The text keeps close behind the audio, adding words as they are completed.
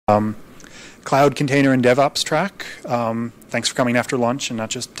Cloud Container and DevOps track. Thanks for coming after lunch and not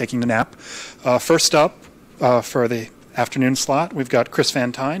just taking the nap. First up, for the afternoon slot, we've got Chris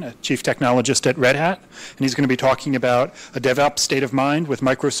Van Tine, a chief technologist at Red Hat, and he's going to be talking about a DevOps state of mind with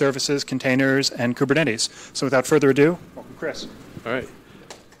microservices, containers, and Kubernetes. So without further ado, welcome, Chris. All right.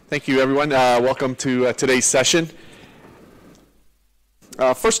 Thank you, everyone. Welcome to today's session.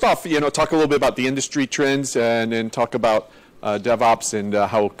 First off, talk a little bit about the industry trends and then talk about DevOps and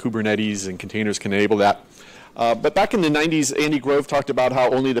how Kubernetes and containers can enable that. But back in the 90s, Andy Grove talked about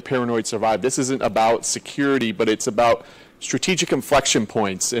how only the paranoid survive. This isn't about security, but it's about strategic inflection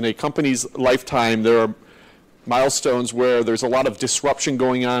points. In a company's lifetime, there are milestones where there's a lot of disruption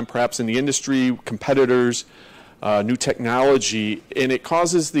going on, perhaps in the industry, competitors, new technology, and it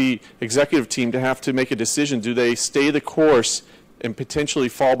causes the executive team to have to make a decision. Do they stay the course and potentially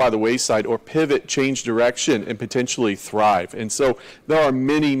fall by the wayside, or pivot, change direction, and potentially thrive? And so there are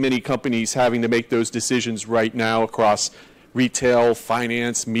many, many companies having to make those decisions right now across retail,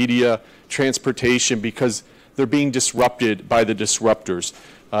 finance, media, transportation, because they're being disrupted by the disruptors.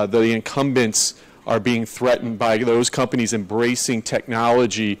 The incumbents are being threatened by those companies embracing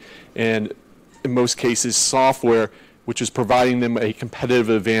technology and, in most cases, software, which is providing them a competitive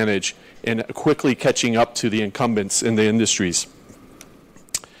advantage and quickly catching up to the incumbents in the industries.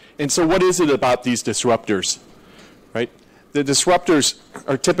 And so what is it about these disruptors, right? The disruptors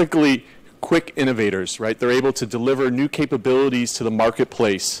are typically quick innovators, right? They're able to deliver new capabilities to the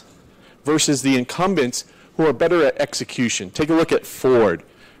marketplace versus the incumbents who are better at execution. Take a look at Ford,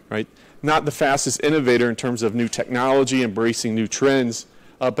 right? Not the fastest innovator in terms of new technology, embracing new trends,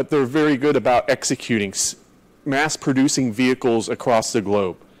 but they're very good about executing, mass-producing vehicles across the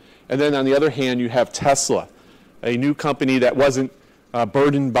globe. And then on the other hand, you have Tesla, a new company that wasn't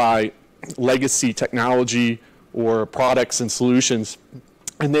burdened by legacy technology or products and solutions,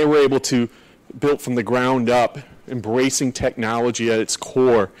 and they were able to build from the ground up, embracing technology at its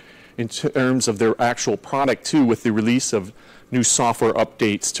core in terms of their actual product too, with the release of new software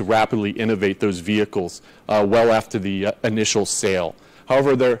updates to rapidly innovate those vehicles well after the initial sale.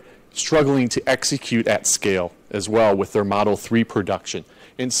 However, they're struggling to execute at scale as well with their Model 3 production.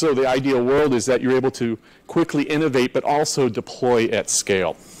 And so the ideal world is that you're able to quickly innovate, but also deploy at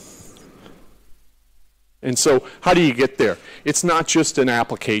scale. And so how do you get there? It's not just an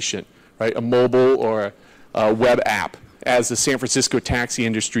application, right? A mobile or a web app. As the San Francisco taxi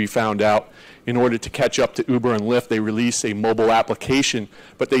industry found out, in order to catch up to Uber and Lyft, they released a mobile application,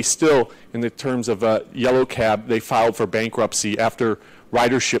 but they still, in the terms of Yellow Cab, they filed for bankruptcy after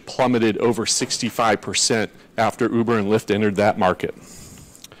ridership plummeted over 65% after Uber and Lyft entered that market.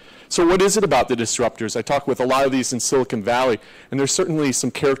 So what is it about the disruptors? I talk with a lot of these in Silicon Valley, and there's certainly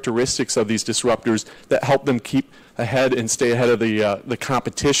some characteristics of these disruptors that help them keep ahead and stay ahead of the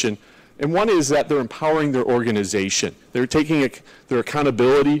competition. And one is that they're empowering their organization. They're taking their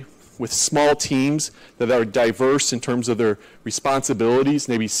accountability with small teams that are diverse in terms of their responsibilities,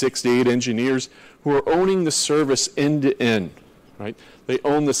 maybe 6 to 8 engineers who are owning the service end to end, right? They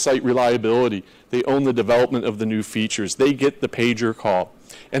own the site reliability. They own the development of the new features. They get the pager call.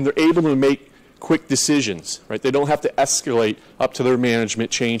 And they're able to make quick decisions, right? They don't have to escalate up to their management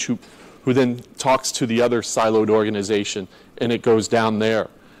change who then talks to the other siloed organization, and it goes down there.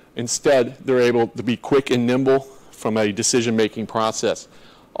 Instead, they're able to be quick and nimble from a decision-making process.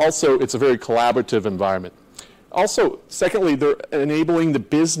 Also, it's a very collaborative environment. Also, secondly, they're enabling the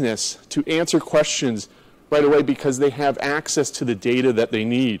business to answer questions right away because they have access to the data that they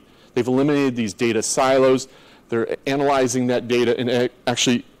need. They've eliminated these data silos. They're analyzing that data and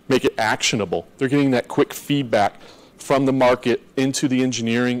actually make it actionable. They're getting that quick feedback from the market into the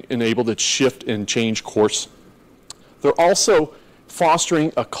engineering and able to shift and change course. They're also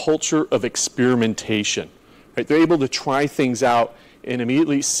fostering a culture of experimentation. Right? They're able to try things out and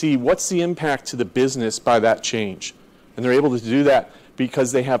immediately see what's the impact to the business by that change. And they're able to do that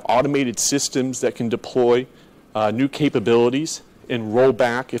because they have automated systems that can deploy new capabilities and roll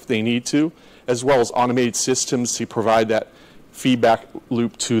back if they need to, as well as automated systems to provide that feedback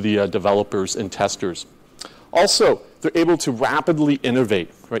loop to the developers and testers. Also, they're able to rapidly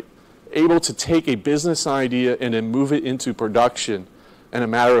innovate, right? Able to take a business idea and then move it into production in a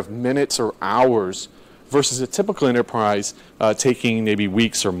matter of minutes or hours versus a typical enterprise taking maybe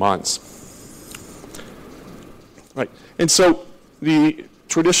weeks or months. Right. And so the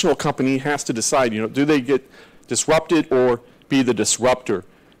traditional company has to decide, do they get disrupted or be the disruptor?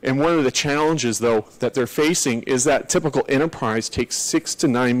 And one of the challenges, though, that they're facing is that typical enterprise takes 6 to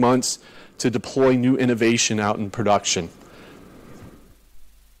 9 months to deploy new innovation out in production.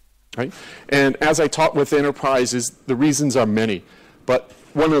 Right? And as I talk with enterprises, the reasons are many. But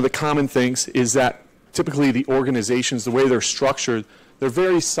one of the common things is that typically the organizations, the way they're structured, they're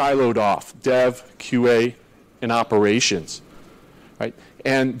very siloed off, dev, QA, and operations, right?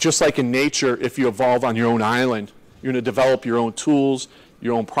 And just like in nature, if you evolve on your own island, you're going to develop your own tools,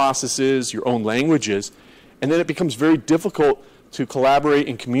 your own processes, your own languages, and then it becomes very difficult to collaborate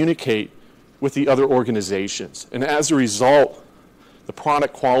and communicate with the other organizations. And as a result, the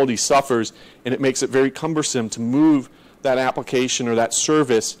product quality suffers, and it makes it very cumbersome to move that application or that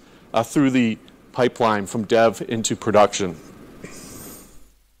service through the pipeline from dev into production.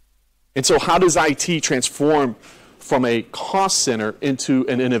 And so how does IT transform from a cost center into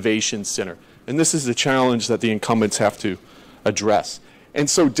an innovation center? And this is the challenge that the incumbents have to address. And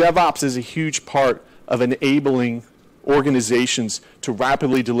so DevOps is a huge part of enabling organizations to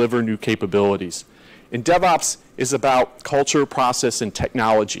rapidly deliver new capabilities. And DevOps is about culture, process, and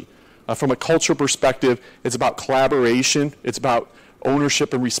technology. From a culture perspective, it's about collaboration. It's about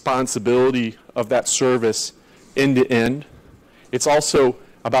ownership and responsibility of that service end to end. It's also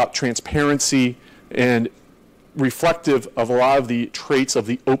about transparency and reflective of a lot of the traits of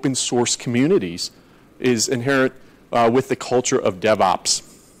the open source communities is inherent with the culture of DevOps.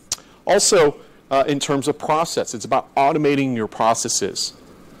 Also, in terms of process, it's about automating your processes,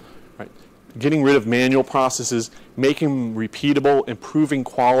 right? Getting rid of manual processes, making them repeatable, improving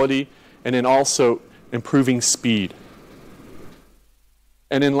quality, and then also improving speed.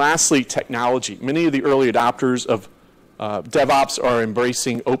 And then lastly, technology. Many of the early adopters of DevOps are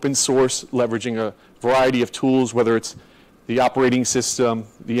embracing open source, leveraging a variety of tools, whether it's the operating system,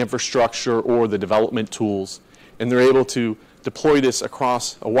 the infrastructure, or the development tools. And they're able to deploy this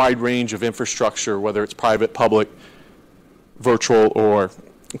across a wide range of infrastructure, whether it's private, public, virtual, or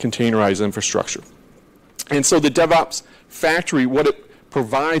containerized infrastructure. And so the DevOps factory, what it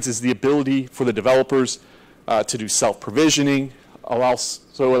provides is the ability for the developers to do self-provisioning,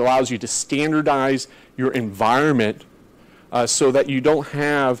 so it allows you to standardize your environment so that you don't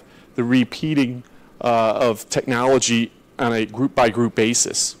have the repeating of technology on a group-by-group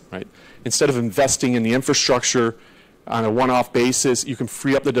basis, right? Instead of investing in the infrastructure on a one-off basis, you can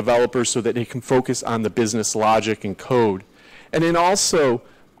free up the developers so that they can focus on the business logic and code. And then also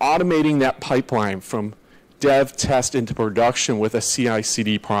automating that pipeline from dev, test into production with a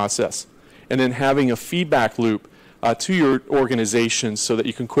CI/CD process. And then having a feedback loop to your organization so that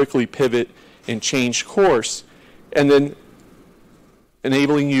you can quickly pivot and change course. And then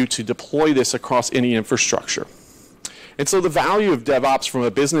enabling you to deploy this across any infrastructure. And so the value of DevOps from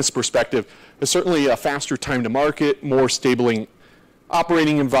a business perspective is certainly a faster time to market, more stable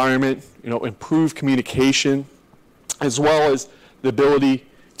operating environment, improved communication, as well as the ability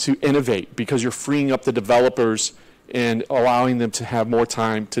to innovate because you're freeing up the developers and allowing them to have more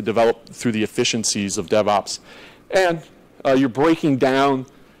time to develop through the efficiencies of DevOps. And you're breaking down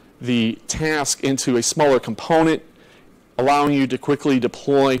the task into a smaller component, allowing you to quickly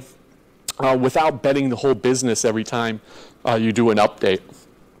deploy without betting the whole business every time you do an update.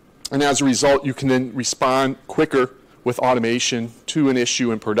 And as a result, you can then respond quicker with automation to an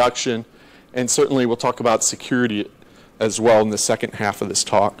issue in production. And certainly we'll talk about security as well in the second half of this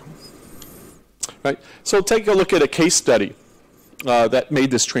talk. Right? So take a look at a case study that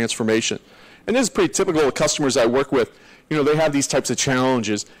made this transformation. And this is pretty typical of customers I work with. They have these types of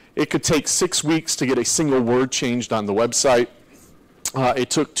challenges. It could take 6 weeks to get a single word changed on the website. It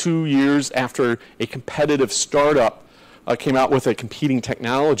took 2 years after a competitive startup came out with a competing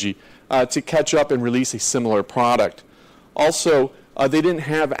technology to catch up and release a similar product. Also, they didn't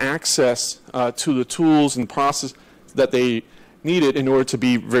have access to the tools and process that they needed in order to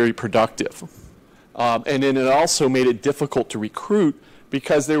be very productive. And then it also made it difficult to recruit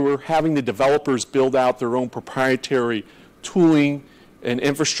because they were having the developers build out their own proprietary tooling and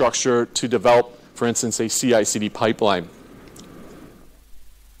infrastructure to develop, for instance, a CI/CD pipeline.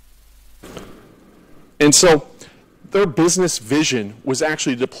 And so their business vision was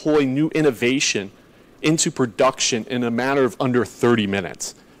actually to deploy new innovation into production in a matter of under 30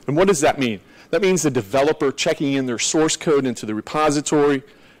 minutes. And what does that mean? That means the developer checking in their source code into the repository,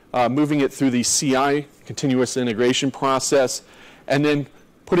 moving it through the CI, continuous integration process, and then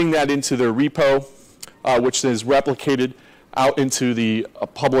putting that into their repo, which is replicated out into the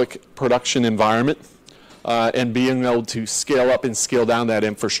public production environment, and being able to scale up and scale down that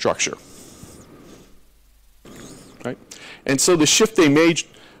infrastructure. Right? And so the shift they made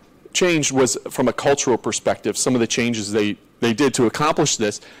changed was from a cultural perspective. Some of the changes they did to accomplish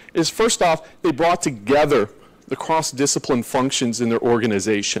this is, first off, they brought together the cross-discipline functions in their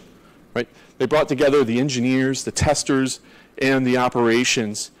organization. Right? They brought together the engineers, the testers, and the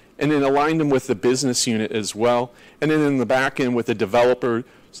operations, and then aligned them with the business unit as well. And then in the back end with the developer,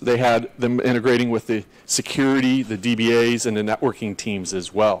 so they had them integrating with the security, the DBAs, and the networking teams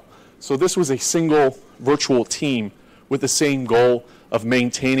as well. So this was a single virtual team with the same goal of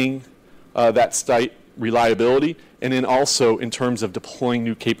maintaining that site reliability, and then also in terms of deploying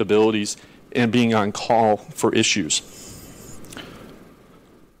new capabilities and being on call for issues.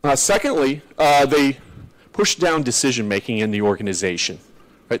 Secondly, they pushed down decision-making in the organization.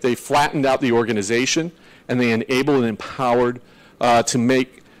 Right? They flattened out the organization, and they enabled and empowered to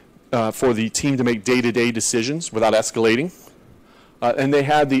make, for the team to make day-to-day decisions without escalating. And they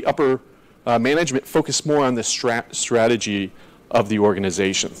had the upper management focus more on the strategy of the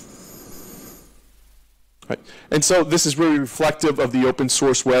organization. Right. And so this is really reflective of the open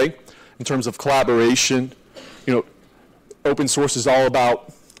source way in terms of collaboration. You know, open source is all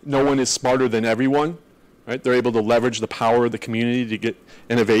about no one is smarter than everyone. Right? They're able to leverage the power of the community to get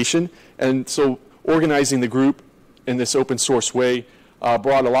innovation. And so organizing the group in this open source way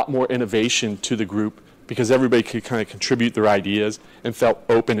brought a lot more innovation to the group because everybody could kind of contribute their ideas and felt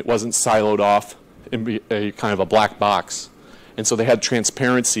open. It wasn't siloed off and be a kind of a black box. And so they had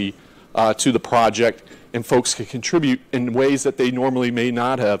transparency to the project, and folks could contribute in ways that they normally may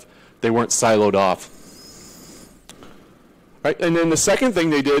not have. They weren't siloed off. Right? And then the second thing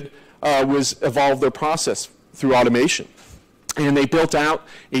they did was evolve their process through automation. And they built out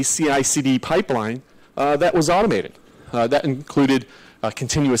a CI/CD pipeline that was automated. That included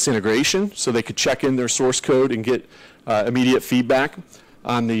continuous integration, so they could check in their source code and get immediate feedback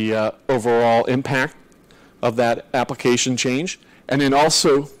on the overall impact of that application change. And then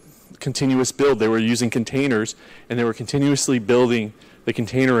also continuous build. They were using containers, and they were continuously building the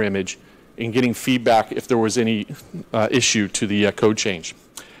container image and getting feedback if there was any issue to the code change.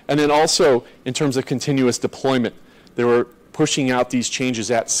 And then also, in terms of continuous deployment, they were pushing out these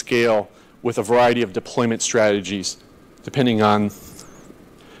changes at scale with a variety of deployment strategies, depending on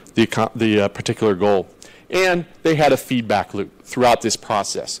the particular goal. And they had a feedback loop throughout this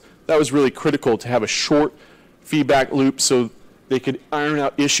process. That was really critical to have a short feedback loop so they could iron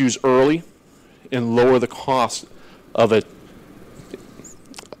out issues early and lower the cost of a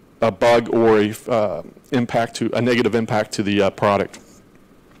bug or a negative impact to the product.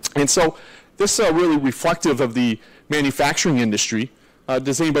 And so this is really reflective of the manufacturing industry.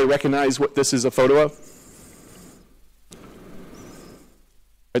 Does anybody recognize what this is a photo of?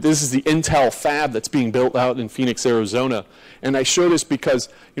 This is the Intel fab that's being built out in Phoenix, Arizona. And I show this because,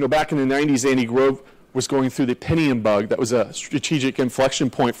 you know, back in the 90s, Andy Grove was going through the Pentium bug. That was a strategic inflection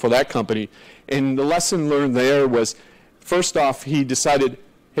point for that company. And the lesson learned there was, first off, he decided,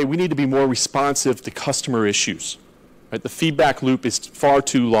 hey, we need to be more responsive to customer issues. Right? The feedback loop is far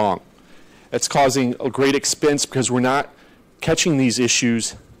too long. It's causing a great expense because we're not catching these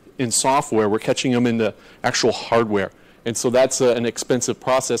issues in software. We're catching them in the actual hardware. And so that's an expensive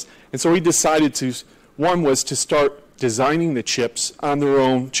process. And so he decided to, one was to start designing the chips on their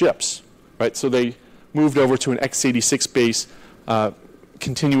own chips. Right? So they moved over to an x86-based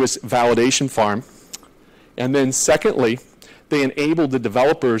continuous validation farm. And then secondly, they enabled the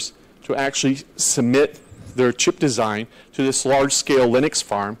developers to actually submit their chip design to this large-scale Linux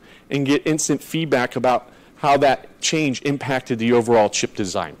farm and get instant feedback about how that change impacted the overall chip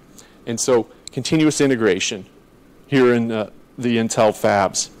design. And so continuous integration here in the Intel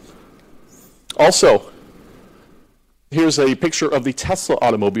fabs. Also, here's a picture of the Tesla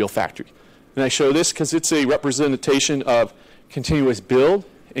automobile factory. And I show this because it's a representation of continuous build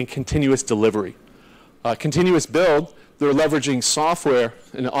and continuous delivery. Continuous build, they're leveraging software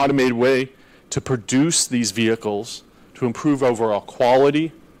in an automated way to produce these vehicles to improve overall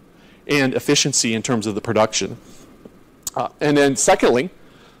quality and efficiency in terms of the production. And then secondly,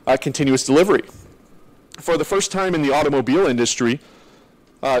 continuous delivery. For the first time in the automobile industry,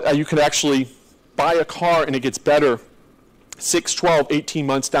 you could actually buy a car and it gets better 6, 12, 18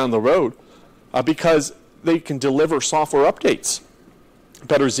 months down the road because they can deliver software updates.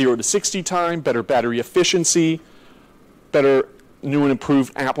 Better 0 to 60 time, better battery efficiency, better new and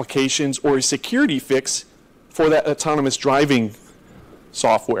improved applications, or a security fix for that autonomous driving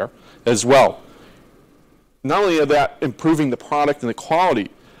software as well. Not only are that improving the product and the quality,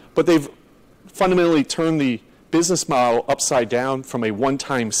 but they've fundamentally turned the business model upside down from a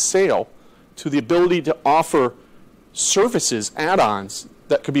one-time sale to the ability to offer services, add-ons,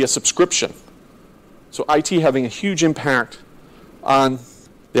 that could be a subscription. So IT having a huge impact on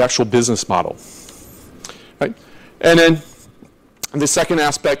the actual business model. Right? And then the second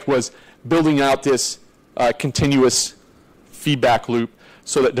aspect was building out this continuous feedback loop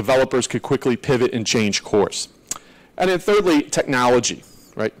so that developers could quickly pivot and change course. And then thirdly, technology.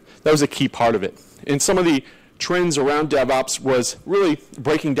 Right? That was a key part of it. And some of the trends around DevOps was really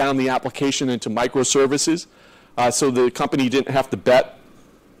breaking down the application into microservices, so the company didn't have to bet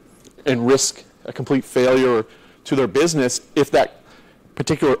and risk a complete failure to their business if that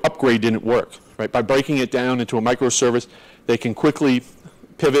particular upgrade didn't work. Right? By breaking it down into a microservice, they can quickly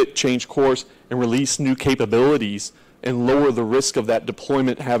pivot, change course, and release new capabilities and lower the risk of that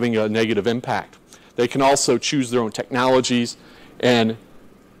deployment having a negative impact. They can also choose their own technologies and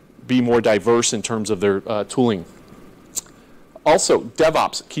be more diverse in terms of their tooling. Also,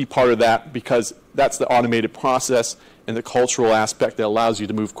 DevOps, a key part of that, because that's the automated process and the cultural aspect that allows you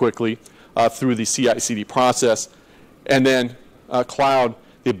to move quickly through the CI/CD process. And then cloud,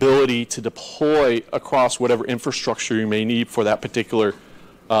 the ability to deploy across whatever infrastructure you may need for that particular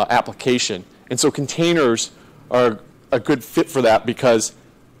application. And so containers are a good fit for that, because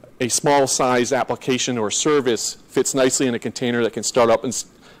a small size application or service fits nicely in a container that can start up and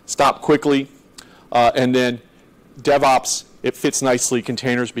stop quickly. And then DevOps, it fits nicely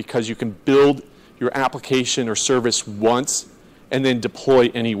containers because you can build your application or service once and then deploy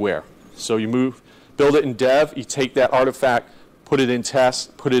anywhere. So you build it in dev, you take that artifact, put it in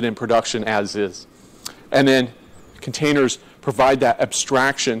test, put it in production as is. And then containers provide that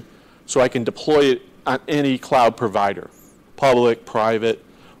abstraction so I can deploy it on any cloud provider, public, private,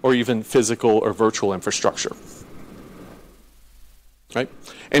 or even physical or virtual infrastructure. Right?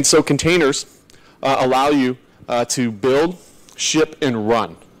 And so containers allow you to build, ship, and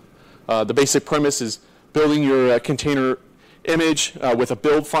run. The basic premise is building your container image with a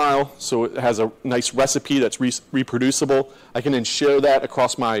build file, so it has a nice recipe that's reproducible. I can then share that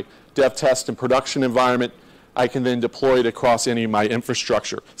across my dev, test, and production environment. I can then deploy it across any of my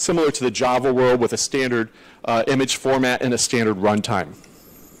infrastructure, similar to the Java world with a standard image format and a standard runtime.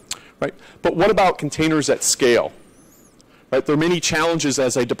 Right? But what about containers at scale? Right? There are many challenges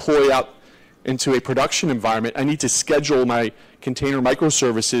as I deploy out into a production environment. I need to schedule my container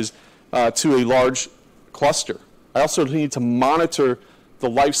microservices to a large cluster. I also need to monitor the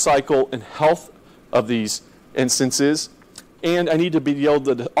life cycle and health of these instances, and I need to be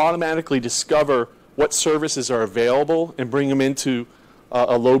able to automatically discover what services are available and bring them into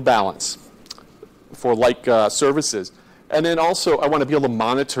a load balance for like services. And then also I want to be able to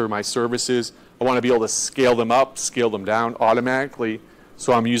monitor my services. I want to be able to scale them up, scale them down automatically,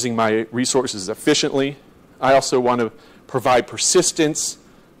 so I'm using my resources efficiently. I also want to provide persistence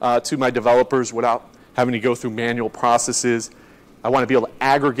to my developers without having to go through manual processes. I want to be able to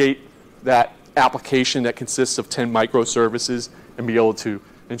aggregate that application that consists of 10 microservices and be able to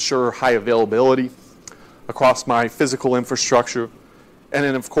ensure high availability across my physical infrastructure. And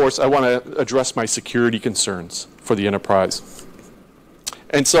then, of course, I want to address my security concerns for the enterprise.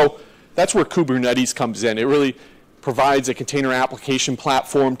 And so that's where Kubernetes comes in. It really provides a container application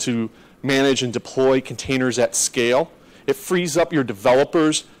platform to manage and deploy containers at scale. It frees up your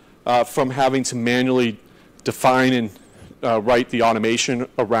developers from having to manually define and write the automation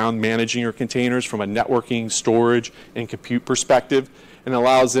around managing your containers from a networking, storage, and compute perspective, and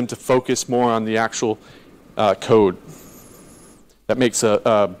allows them to focus more on the actual code. That makes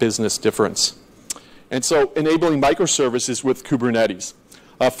a business difference. And so enabling microservices with Kubernetes.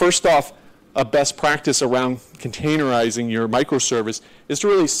 First off, a best practice around containerizing your microservice is to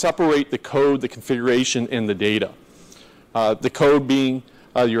really separate the code, the configuration, and the data. The code being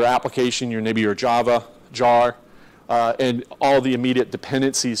your application, maybe your Java, jar, and all the immediate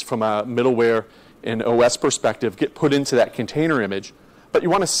dependencies from a middleware and OS perspective get put into that container image. But you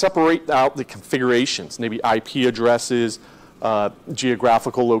want to separate out the configurations, maybe IP addresses,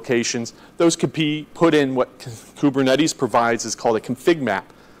 geographical locations. Those could be put in what Kubernetes provides is called a config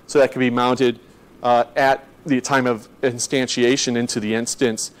map. So that can be mounted at the time of instantiation into the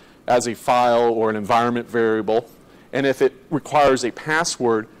instance as a file or an environment variable. And if it requires a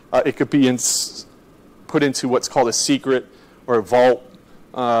password, it could be put into what's called a secret or a vault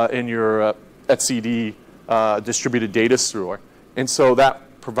in your etcd distributed data store. And so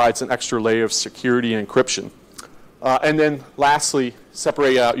that provides an extra layer of security and encryption. And then lastly,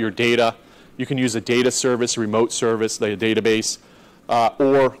 separate out your data. You can use a data service, a remote service, like a database,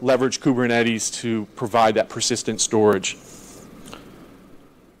 or leverage Kubernetes to provide that persistent storage.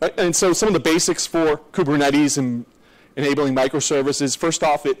 And so some of the basics for Kubernetes and enabling microservices, first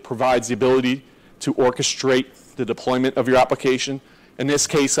off, it provides the ability to orchestrate the deployment of your application. In this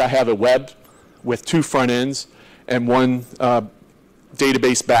case, I have a web with 2 front ends and 1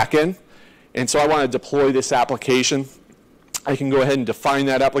 database backend. And so I want to deploy this application. I can go ahead and define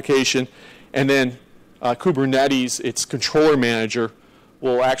that application, and then Kubernetes, its controller manager,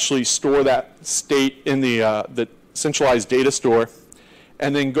 will actually store that state in the centralized data store,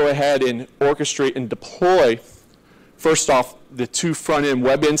 and then go ahead and orchestrate and deploy, first off, the 2 front-end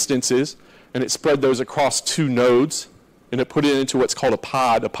web instances, and it spread those across 2 nodes, and it put it into what's called a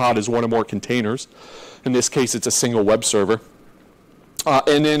pod. A pod is one or more containers. In this case, it's a single web server.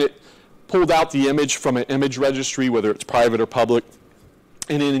 And then it pulled out the image from an image registry, whether it's private or public,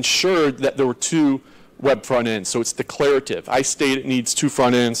 and it ensured that there were 2 web front ends. So it's declarative. I state it needs 2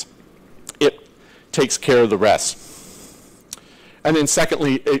 front ends. It takes care of the rest. And then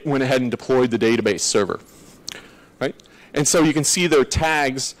secondly, it went ahead and deployed the database server. Right? And so you can see there are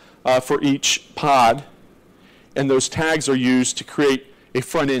tags for each pod, and those tags are used to create a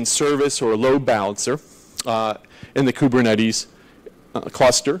front-end service or a load balancer in the Kubernetes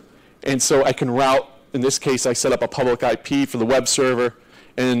cluster. And so I can route, in this case, I set up a public IP for the web server,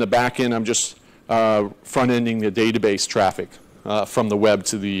 and in the back end, I'm just front-ending the database traffic from the web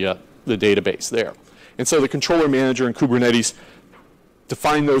to the database there. And so the controller manager in Kubernetes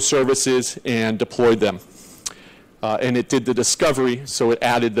defined those services and deployed them. And it did the discovery, so it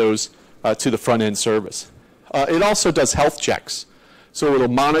added those to the front-end service. It also does health checks. So it'll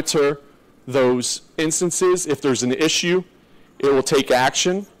monitor those instances. If there's an issue, it will take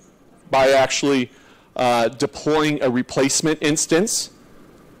action by actually deploying a replacement instance.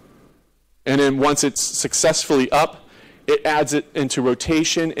 And then once it's successfully up, it adds it into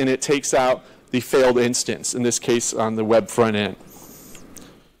rotation, and it takes out the failed instance, in this case on the web front end.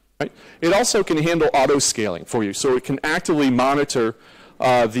 Right? It also can handle auto-scaling for you. So it can actively monitor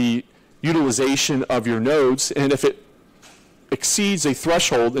the utilization of your nodes, and if it exceeds a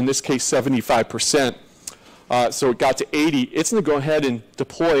threshold, in this case 75%, so it got to 80, it's going to go ahead and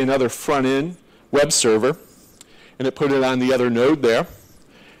deploy another front-end web server, and it put it on the other node there.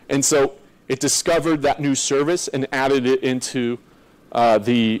 And so it discovered that new service and added it into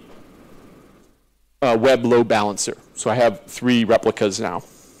the web load balancer. So I have 3 replicas now.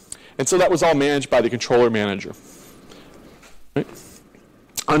 And so that was all managed by the controller manager. Right?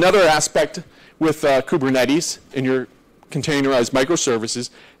 Another aspect with Kubernetes in your containerized microservices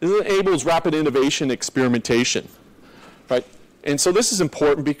is it enables rapid innovation experimentation. Right? And so this is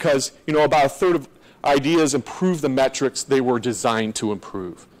important because about 1/3 of ideas improve the metrics they were designed to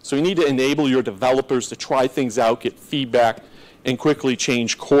improve. So you need to enable your developers to try things out, get feedback, and quickly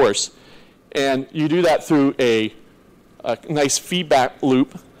change course. And you do that through a nice feedback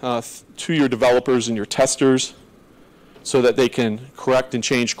loop to your developers and your testers so that they can correct and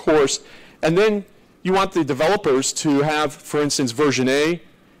change course. And then you want the developers to have, for instance, version A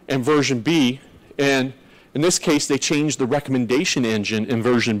and version B. And in this case, they changed the recommendation engine in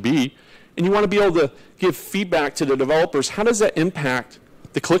version B. And you want to be able to give feedback to the developers. How does that impact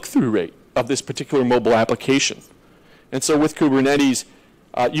the click-through rate of this particular mobile application? And so with Kubernetes,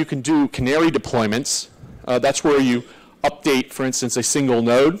 you can do canary deployments. That's where you update, for instance, a single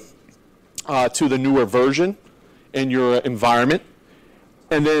node to the newer version in your environment.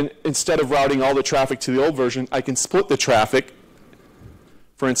 And then instead of routing all the traffic to the old version, I can split the traffic,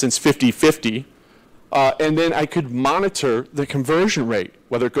 for instance, 50-50. And then I could monitor the conversion rate,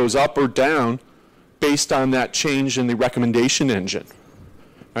 whether it goes up or down, based on that change in the recommendation engine.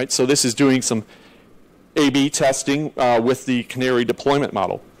 Right? So this is doing some A/B testing with the canary deployment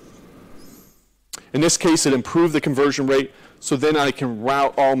model. In this case, it improved the conversion rate, so then I can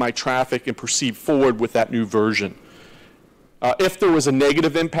route all my traffic and proceed forward with that new version. If there was a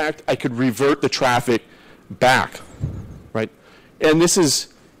negative impact, I could revert the traffic back. Right? And this is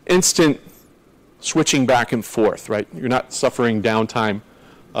instant switching back and forth. Right? You're not suffering downtime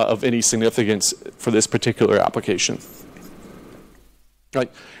of any significance for this particular application.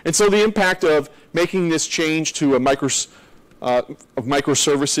 Right? And so the impact of making this change to a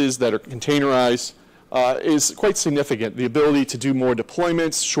microservices that are containerized is quite significant. The ability to do more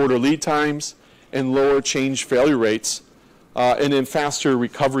deployments, shorter lead times, and lower change failure rates, and then faster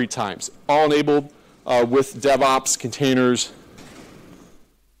recovery times, all enabled with DevOps containers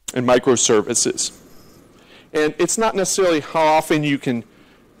and microservices. And it's not necessarily how often you can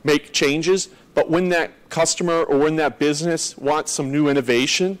make changes, but when that customer or when that business wants some new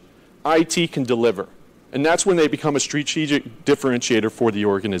innovation, IT can deliver. And that's when they become a strategic differentiator for the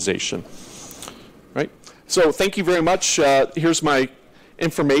organization. Right? So thank you very much. Here's my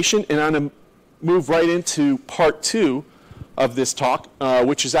information, and I'm going to move right into part 2 of this talk,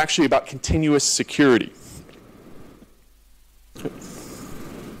 which is actually about continuous security.